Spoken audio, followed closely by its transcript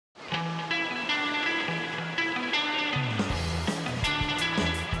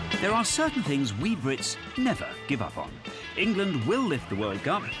There are certain things we Brits never give up on. England will lift the World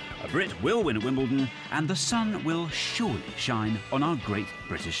Cup, a Brit will win at Wimbledon, and the sun will surely shine on our great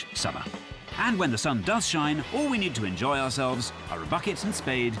British summer. And when the sun does shine, all we need to enjoy ourselves are a bucket and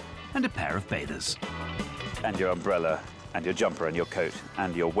spade and a pair of bathers. And your umbrella, and your jumper and your coat,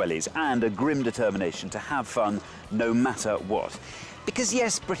 and your wellies, and a grim determination to have fun no matter what. Because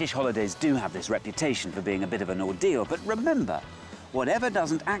yes, British holidays do have this reputation for being a bit of an ordeal, but remember, whatever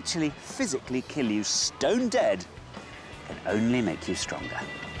doesn't actually physically kill you stone dead can only make you stronger.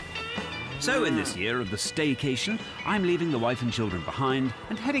 So in this year of the staycation, I'm leaving the wife and children behind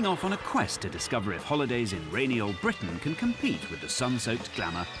and heading off on a quest to discover if holidays in rainy old Britain can compete with the sun-soaked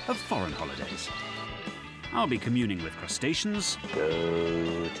glamour of foreign holidays. I'll be communing with crustaceans.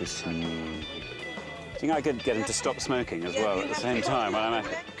 Go to sleep. I think I could get him to stop smoking as well at the same time when I'm at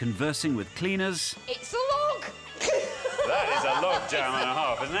it. Conversing with cleaners. It's a log! That is a log jam and a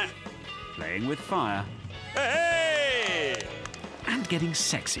half, isn't it? Playing with fire. Hey! And getting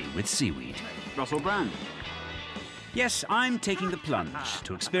sexy with seaweed. Russell Brand. Yes, I'm taking the plunge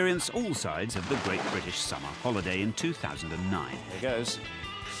to experience all sides of the Great British Summer Holiday in 2009. Here goes.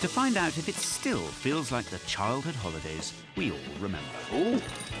 To find out if it still feels like the childhood holidays we all remember. Ooh.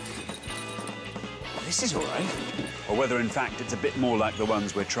 This is all right. Or whether, in fact, it's a bit more like the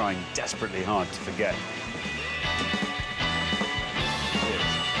ones we're trying desperately hard to forget.